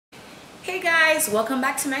Hey guys, welcome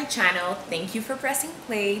back to my channel. Thank you for pressing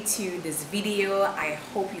play to this video. I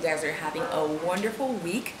hope you guys are having a wonderful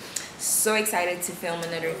week. So excited to film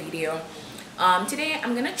another video. Today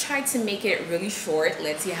I'm gonna try to make it really short.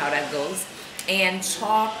 Let's see how that goes, and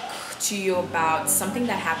talk to you about something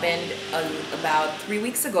that happened about 3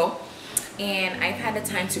 weeks ago, and I've had the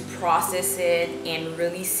time to process it and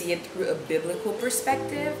really see it through a biblical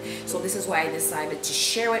perspective. So this is why I decided to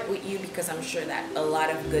share it with you, because I'm sure that a lot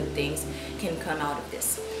of good things can come out of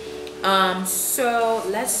this. So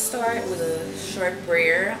let's start with a short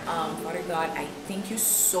prayer. Father God, I thank you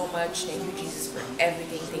so much. Thank you, Jesus, for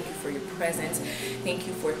everything. Thank you for your presence. Thank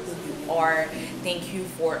you for who you are. Thank you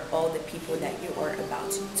for all the people that you are about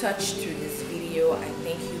to touch through this video. I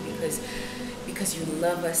thank you because you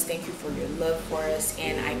love us. Thank you for your love for us,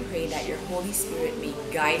 and I pray that your Holy Spirit may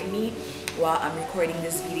guide me while I'm recording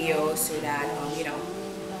this video, so that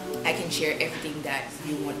I can share everything that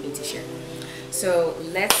you want me to share. So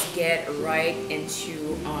let's get right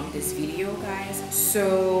into this video, guys.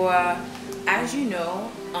 So as you know,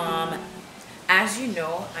 I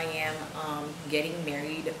am getting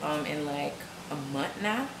married in like a month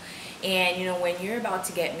now. And when you're about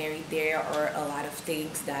to get married, there are a lot of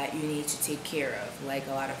things that you need to take care of, like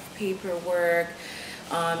a lot of paperwork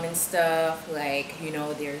and stuff. Like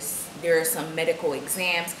there are some medical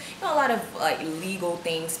exams, a lot of like legal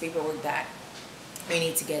things, paperwork that we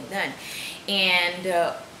need to get done.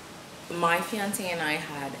 And my fiance and I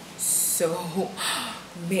had so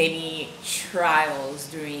many trials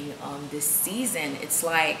during this season.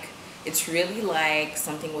 It's really like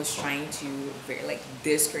something was trying to very like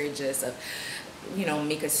discourage us, of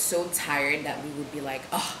make us so tired that we would be like,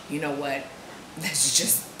 oh, you know what, let's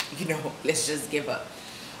just give up.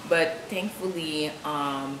 But thankfully,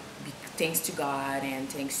 thanks to God and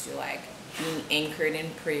thanks to like being anchored in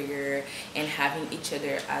prayer and having each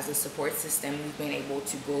other as a support system, we've been able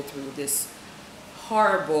to go through this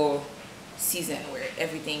horrible season where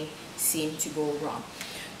everything seemed to go wrong.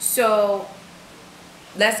 So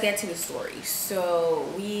let's get to the story. So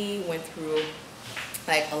we went through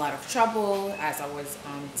like a lot of trouble, as I was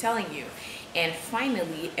telling you, and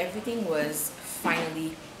finally everything was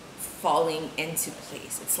falling into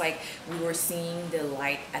place. It's like we were seeing the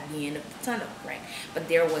light at the end of the tunnel, right? But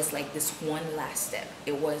there was like this one last step.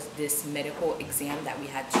 It was this medical exam that we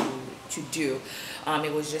had to do.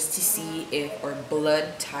 It was just to see if our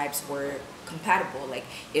blood types were compatible, like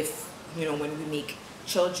if when we make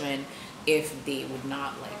children, if they would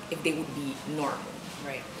be normal,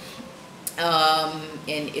 right?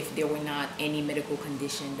 And if there were not any medical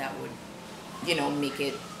condition that would make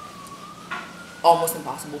it almost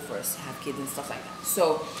impossible for us to have kids and stuff like that.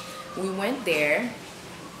 So we went there,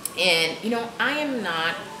 and I am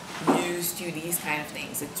not used to these kind of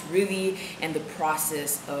things. It's really in the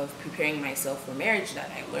process of preparing myself for marriage that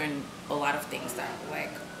I learned a lot of things that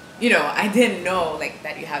I didn't know, like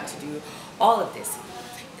that you have to do all of this.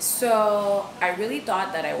 So I really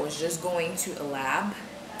thought that I was just going to a lab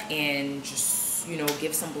and just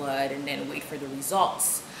give some blood and then wait for the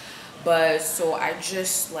results. But so I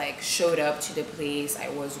just like showed up to the place. I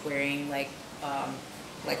was wearing like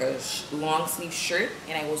a long sleeve shirt,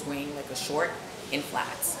 and I was wearing like a short and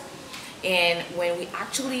flats. And when we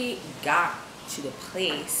actually got to the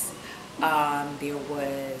place, there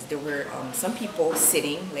were some people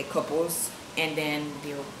sitting, like couples, and then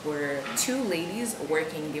there were two ladies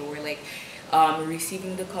working. They were like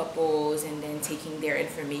receiving the couples and then taking their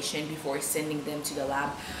information before sending them to the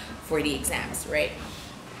lab for the exams, right?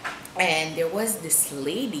 And there was this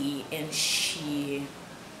lady, and she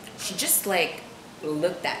just like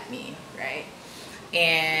looked at me, right?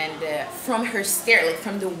 And from her stare, like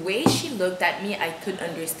from the way she looked at me, I could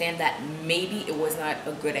understand that maybe it was not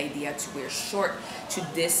a good idea to wear short to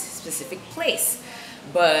this specific place.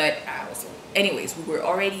 But anyways, we were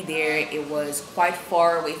already there. It was quite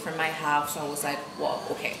far away from my house, so I was like, well,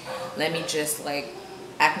 okay, let me just like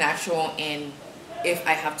act natural, and if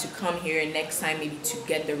I have to come here next time maybe to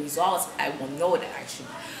get the results, I will know that I should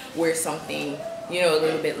wear something a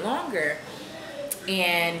little bit longer.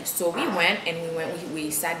 And so we went, and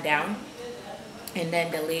we sat down, and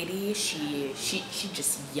then the lady, she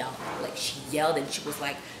just yelled, like she yelled, and she was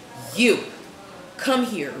like, you come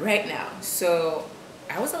here right now. So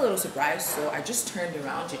I was a little surprised, so I just turned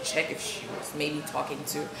around to check if she was maybe talking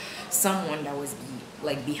to someone that was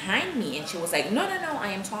like behind me, and she was like, no, I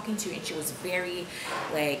am talking to you. And she was very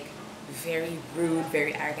rude,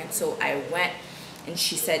 very arrogant. So I went, and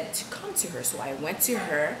she said to come to her. So I went to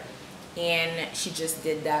her, and she just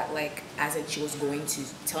did that like as if she was going to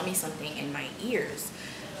tell me something in my ears.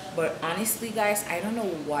 But honestly, guys, I don't know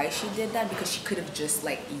why she did that, because she could have just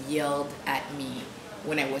like yelled at me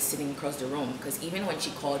when I was sitting across the room. Because even when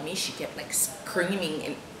she called me, she kept like screaming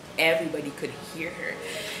and everybody could hear her.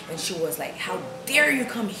 And she was like, how dare you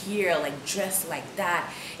come here like dressed like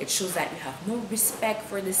that? It shows that you have no respect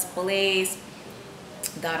for this place.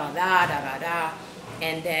 Da da da da da da.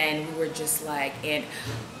 And then we were just like, and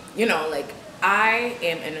you know, like, I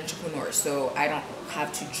am an entrepreneur, so I don't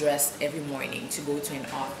have to dress every morning to go to an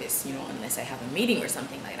office, you know, unless I have a meeting or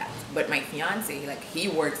something like that. But my fiance, like, he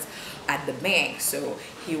works at the bank, so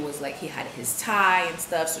he was like, he had his tie and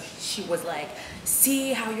stuff. So she was like,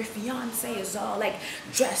 see how your fiance is all like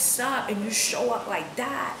dressed up and you show up like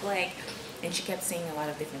that, like. And she kept saying a lot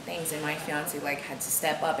of different things, and my fiance like had to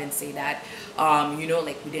step up and say that, you know,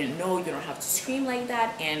 like, we didn't know, you don't have to scream like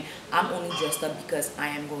that, and I'm only dressed up because I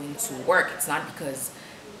am going to work. It's not because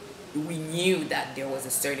we knew that there was a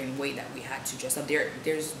certain way that we had to dress up.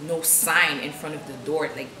 There's no sign in front of the door,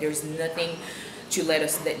 like there's nothing to let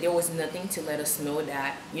us, that there was nothing to let us know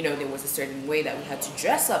that, you know, there was a certain way that we had to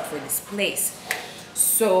dress up for this place.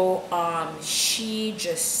 So she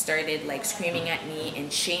just started like screaming at me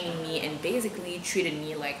and shaming me, and basically treated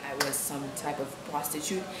me like I was some type of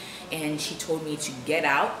prostitute. And she told me to get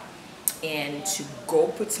out and to go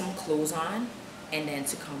put some clothes on and then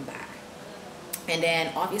to come back. And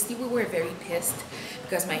then obviously we were very pissed,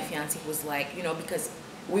 because my fiance was like, you know, because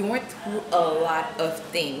we went through a lot of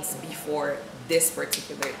things before this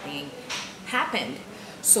particular thing happened.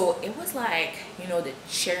 So it was like, you know, the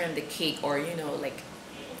cherry on the cake, or, you know, like,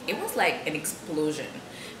 it was like an explosion,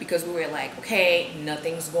 because we were like, okay,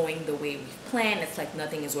 nothing's going the way we've planned. It's like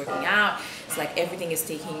nothing is working out. It's like everything is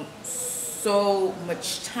taking so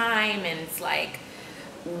much time, and it's like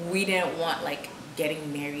we didn't want like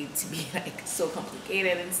getting married to be like so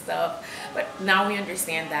complicated and stuff. But now we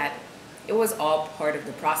understand that it was all part of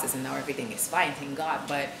the process, and now everything is fine, thank God.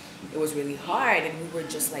 But it was really hard, and we were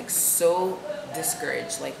just like so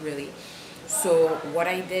discouraged, like really. So what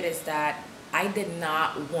I did is that I did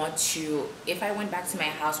not want to, if I went back to my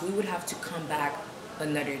house, we would have to come back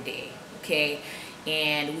another day, okay?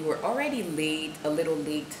 And we were already late, a little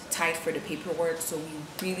late, tight for the paperwork, so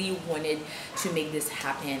we really wanted to make this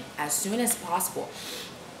happen as soon as possible.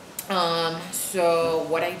 So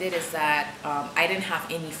what I did is that I didn't have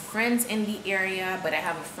any friends in the area, but I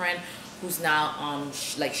have a friend who's now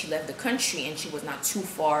she left the country, and she was not too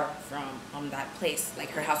far from that place.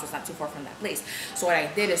 Like, her house was not too far from that place. So what I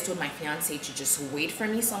did is told my fiance to just wait for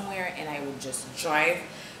me somewhere, and I would just drive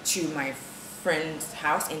to my friend's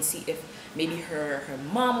house and see if maybe her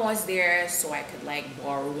mom was there, so I could like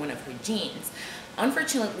borrow one of her jeans.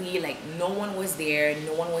 Unfortunately, like, no one was there.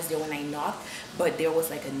 No one was there when I knocked, but there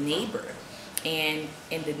was like a neighbor. And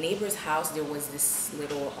in the neighbor's house, there was this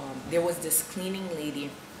little there was this cleaning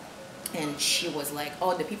lady. And she was like,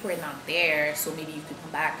 oh, the people are not there, so maybe you could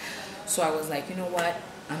come back. So I was like, you know what,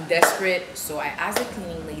 I'm desperate. So I asked the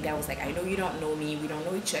cleaning lady, I was like, I know you don't know me, we don't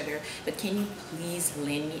know each other, but can you please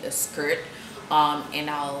lend me a skirt, and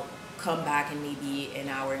I'll come back in maybe an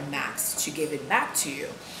hour max to give it back to you.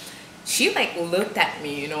 She like looked at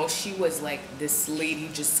me, you know, she was like this lady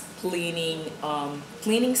just cleaning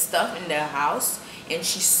stuff in the house, and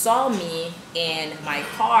she saw me in my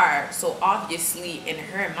car. So obviously in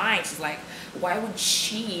her mind, she's like, why would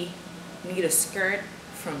she need a skirt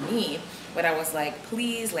from me? But I was like,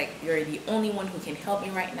 please, like, you're the only one who can help me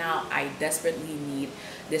right now. I desperately need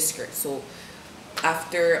this skirt. So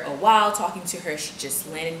after a while talking to her, she just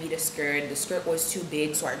lended me the skirt. The skirt was too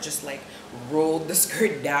big, so I just like rolled the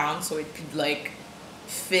skirt down so it could like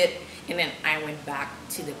fit, and then I went back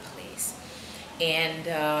to the place.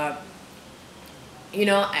 And you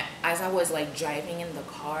know, as I was like driving in the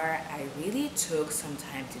car, I really took some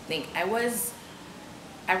time to think. I was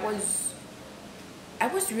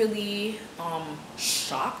really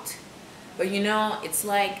shocked. But you know, it's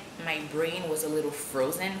like my brain was a little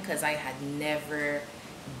frozen, because I had never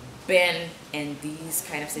been in these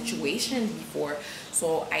kind of situations before.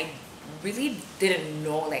 So I really didn't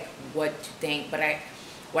know like what to think. But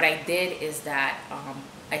what I did is that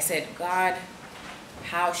I said, God,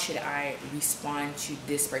 how should I respond to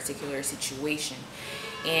this particular situation?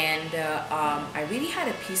 And I really had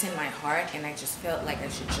a peace in my heart, and I just felt like I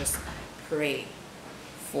should just pray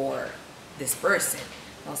for this person.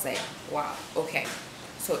 I was like, wow, okay,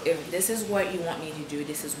 so if this is what you want me to do,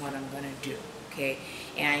 this is what I'm gonna do, okay?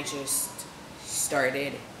 And I just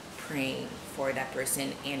started praying for that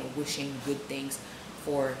person and wishing good things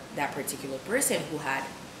for that particular person who had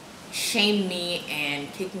shamed me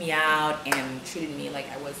and kicked me out and treated me like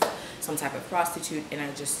I was some type of prostitute. And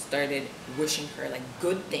I just started wishing her like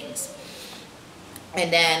good things.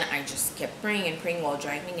 And then I just kept praying and praying while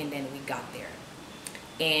driving, and then we got there.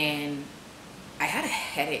 And I had a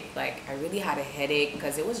headache. Like, I really had a headache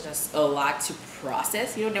because it was just a lot to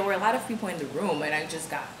process. You know, there were a lot of people in the room, and I just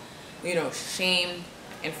got, you know, shamed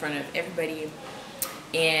in front of everybody.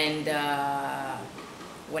 And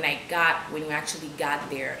when we actually got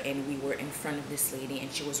there and we were in front of this lady and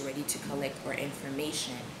she was ready to collect our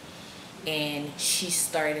information, and she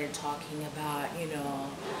started talking about, you know,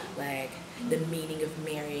 like the meaning of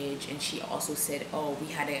marriage. And she also said, oh,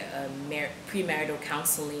 we had a premarital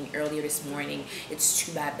counseling earlier this morning, it's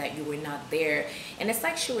too bad that you were not there. And it's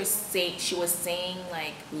like she was saying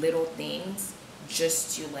like little things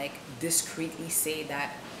just to like discreetly say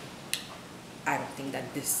that I don't think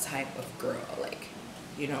that this type of girl, like,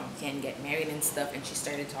 you know, can get married and stuff. And she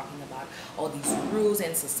started talking about all these rules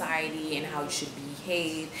in society and how you should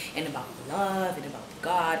behave, and about love and about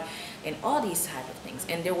God and all these type of things.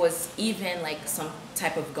 And there was even like some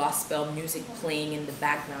type of gospel music playing in the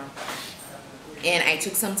background. And I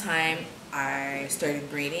took some time, I started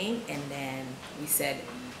breathing, and then we said,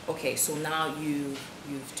 okay, so now you've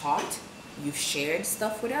talked, you've shared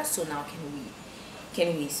stuff with us, so now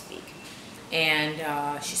can we speak? And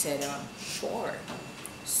she said, sure.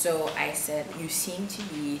 So I said, you seem to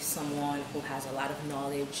be someone who has a lot of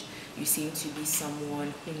knowledge. You seem to be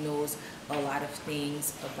someone who knows a lot of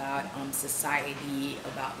things about society,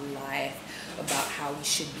 about life, about how we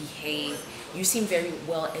should behave. You seem very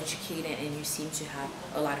well educated, and you seem to have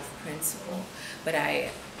a lot of principles.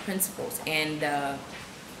 And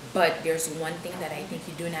but there's one thing that I think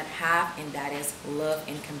you do not have, and that is love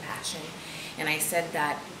and compassion. And I said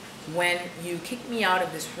that when you kicked me out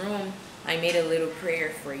of this room, I made a little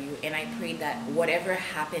prayer for you, and I prayed that whatever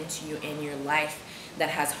happened to you in your life that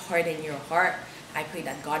has hardened your heart, I pray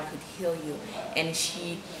that God could heal you.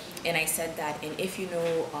 And I said that, and if you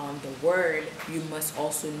know the word, you must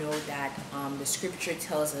also know that the scripture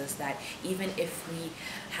tells us that even if we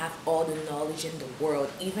have all the knowledge in the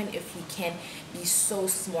world, even if we can be so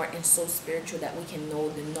smart and so spiritual that we can know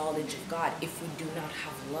the knowledge of God, if we do not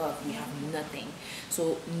have love, we have nothing.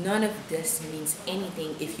 So none of this means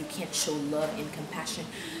anything if you can't show love and compassion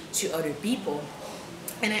to other people.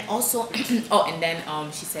 And I also, oh, and then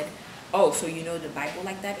she said, oh, so you know the Bible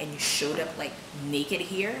like that, and you showed up like naked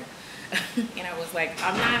here? And I was like,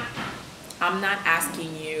 I'm not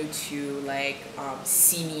asking you to like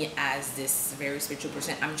see me as this very spiritual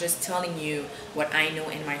person. I'm just telling you what I know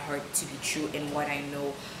in my heart to be true, and what I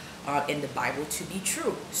know in the Bible to be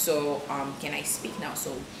true. So can I speak now?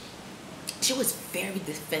 So she was very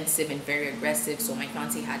defensive and very aggressive. So my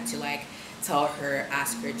fiance had to like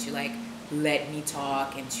ask her to like let me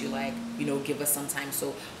talk, and to like, you know, give us some time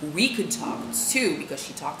so we could talk too, because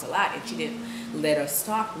she talked a lot and she didn't let us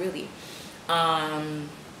talk really. And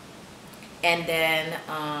then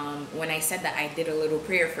when I said that I did a little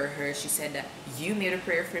prayer for her, she said that you made a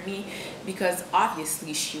prayer for me, because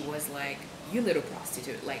obviously she was like, you little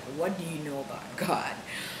prostitute, like what do you know about God?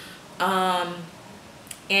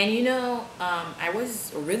 And you know, I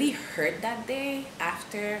was really hurt that day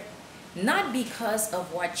after. Not because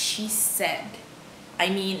of what she said. I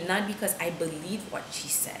mean, not because I believe what she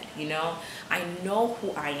said, you know. I know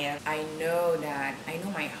who I am. I know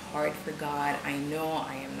my heart for God. I know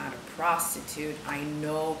I am not a prostitute. I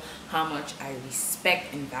know how much I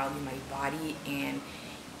respect and value my body. And,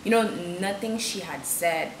 you know, nothing she had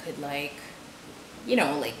said could like, you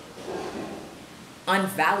know, like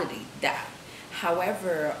unvalidate that.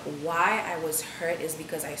 However, why I was hurt is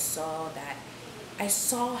because I saw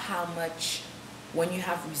how much, when you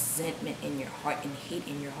have resentment in your heart and hate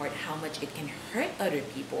in your heart, how much it can hurt other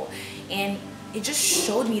people. And it just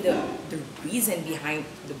showed me the reason behind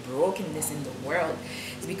the brokenness in the world.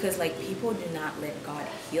 It's because like people do not let God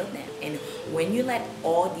heal them. And when you let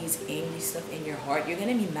all these angry stuff in your heart, you're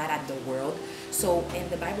going to be mad at the world. So, and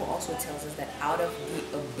the Bible also tells us that out of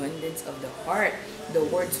the abundance of the heart, the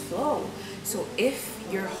words flow. So if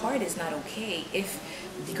your heart is not okay, if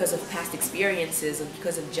because of past experiences, or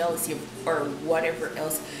because of jealousy, or whatever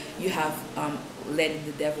else you have let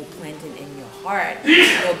the devil planted in your heart, you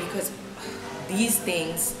know, because these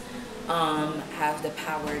things have the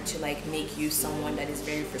power to like make you someone that is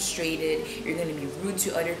very frustrated. You're going to be rude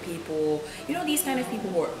to other people, you know, these kind of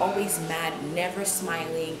people who are always mad, never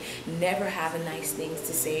smiling, never having nice things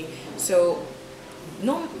to say. So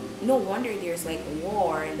no wonder there's like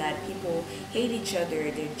war, and that people hate each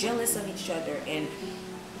other, they're jealous of each other, and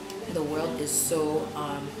the world is so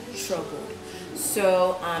troubled.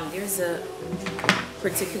 So there's a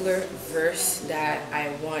particular verse that I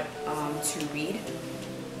want to read,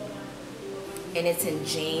 and it's in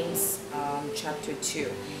James chapter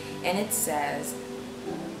 2, and it says,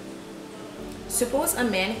 Suppose a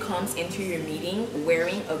man comes into your meeting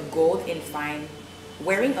wearing a gold ring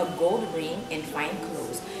and fine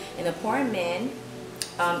clothes, and a poor man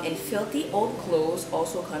in filthy old clothes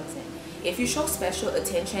also comes in. If you show special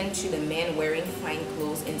attention to the man wearing fine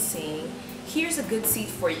clothes and saying, "Here's a good seat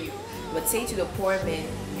for you," but say to the poor man,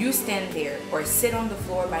 "You stand there," or "Sit on the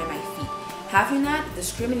floor by my feet," have you not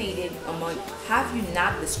discriminated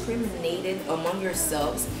among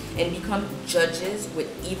yourselves and become judges with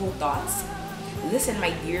evil thoughts? Listen, my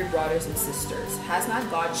dear brothers and sisters, has not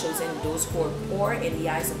God chosen those who are poor in the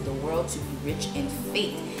eyes of the world to be rich in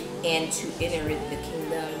faith and to inherit the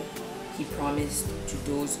kingdom he promised to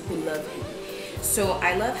those who love him? So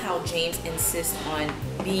I love how James insists on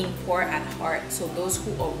being poor at heart. So those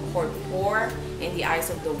who are poor in the eyes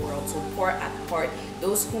of the world, so poor at heart,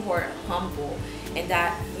 those who are humble, and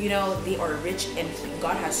that, you know, they are rich, and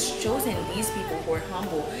God has chosen these people who are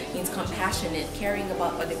humble, means compassionate, caring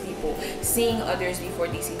about other people, seeing others before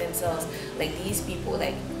they see themselves. Like these people,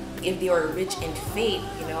 like if they are rich in faith,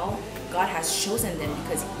 you know, God has chosen them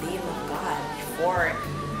because they love God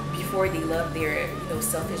before they love their, you know,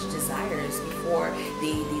 selfish desires, before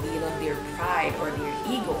they love their pride or their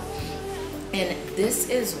ego. And this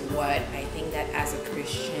is what I think that as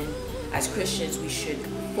Christians we should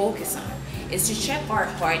focus on, is to check our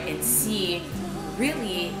heart and see,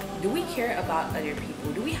 really, do we care about other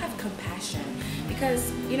people? Do we have compassion?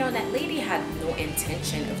 Because, you know, that lady had no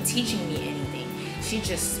intention of teaching me anything. She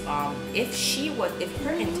just if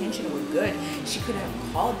her intention were good, she could have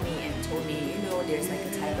called me and told me, you know, there's like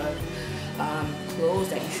a type of clothes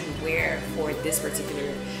that you should wear for this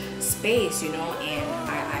particular space, you know, and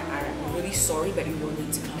I'm really sorry, but you will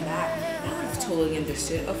need to come back. I would have totally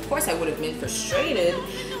understood. Of course I would have been frustrated,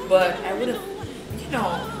 but I would have, you know,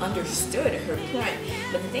 understood her point.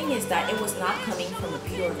 But the thing is that it was not coming from a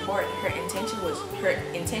pure heart. Her intentions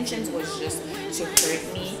was just to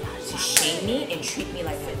hurt me, to shame me, and treat me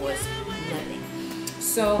like it was nothing.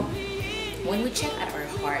 So when we check at our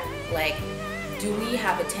heart, like, do we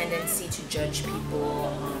have a tendency to judge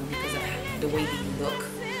people because of the way they look?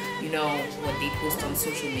 You know, what they post on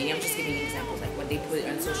social media. I'm just giving examples, like what they put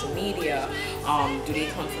on social media. Do they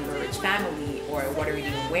come from a rich family, or what are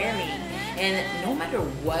they wearing? And no matter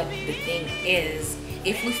what the thing is,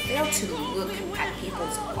 if we fail to look at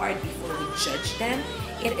people's heart before we judge them,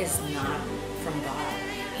 it is not from God.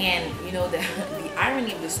 And you know, the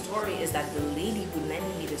irony of the story is that the lady who lent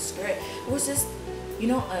me the skirt was just, you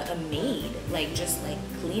know, a maid, like just like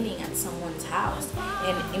cleaning at someone's house.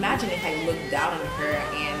 And imagine if I looked down on her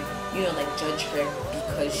and, you know, like judge her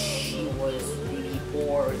because she was really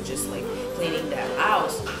poor, just like cleaning the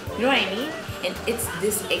house. You know what I mean? And it's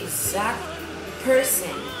this exact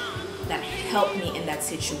person that helped me in that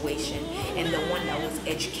situation, and the one that was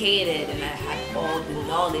educated and that had all the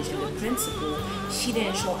knowledge and the principle, she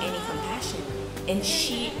didn't show any compassion. And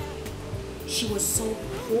she was so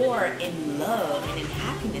poor in love and in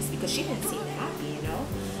happiness because she didn't seem happy, you know.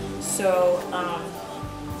 So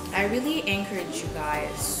I really encourage you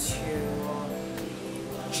guys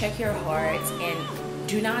to check your hearts and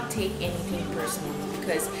do not take anything personally,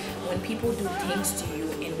 because when people do things to you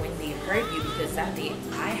and when they hurt you, because that day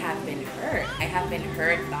I have been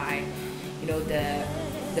hurt by, you know,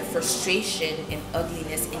 the frustration and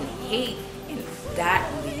ugliness and hate in that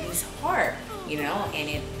lady's heart, you know.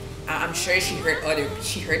 And I'm sure she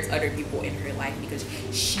hurts other people in her life because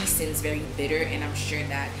she seems very bitter, and I'm sure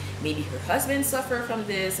that maybe her husband suffered from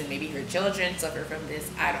this and maybe her children suffer from this.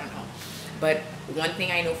 I don't know. But one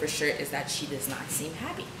thing I know for sure is that she does not seem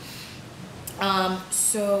happy.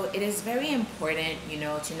 So it is very important, you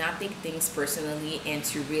know, to not take things personally, and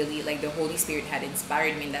to really, like, the Holy Spirit had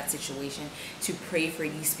inspired me in that situation to pray for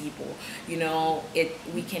these people. You know,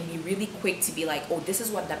 we can be really quick to be like, oh, this is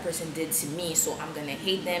what that person did to me, so I'm gonna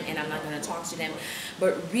hate them and I'm not gonna talk to them.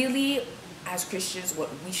 But really, as Christians, what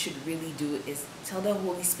we should really do is tell the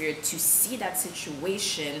Holy Spirit to see that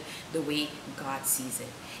situation the way God sees it.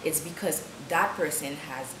 It's because that person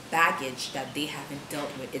has baggage that they haven't dealt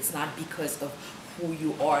with. It's not because of who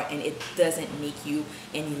you are, and it doesn't make you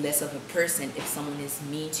any less of a person if someone is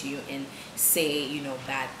mean to you and say, you know,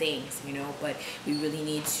 bad things, you know. But we really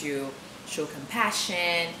need to show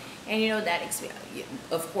compassion. And you know, that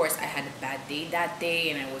of course I had a bad day that day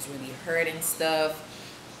and I was really hurt and stuff.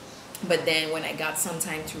 But then when I got some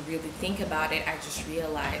time to really think about it, I just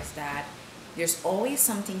realized that there's always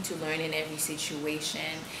something to learn in every situation.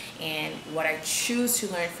 And what I choose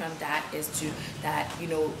to learn from that is that, you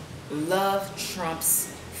know, love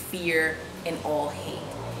trumps fear and all hate.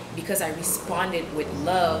 Because I responded with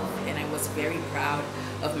love, and I was very proud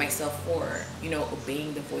of myself for, you know,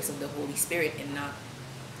 obeying the voice of the Holy Spirit and not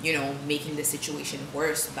you know, making the situation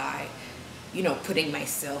worse by, you know, putting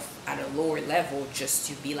myself at a lower level just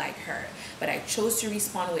to be like her. But I chose to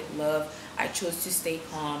respond with love. I chose to stay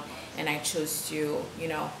calm, and I chose to, you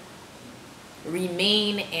know,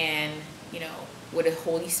 remain and, you know, with a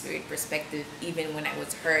Holy Spirit perspective, even when I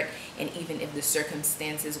was hurt, and even if the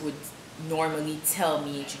circumstances would normally tell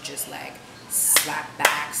me to just like slap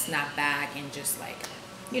back, snap back, and just like,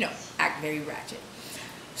 you know, act very ratchet.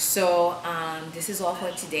 So this is all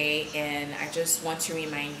for today, and I just want to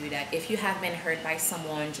remind you that if you have been hurt by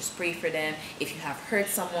someone, just pray for them. If you have hurt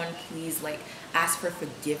someone, please like ask for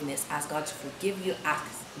forgiveness. Ask God to forgive you.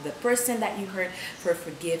 Ask the person that you hurt for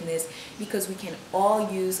forgiveness, because we can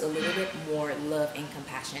all use a little bit more love and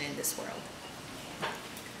compassion in this world.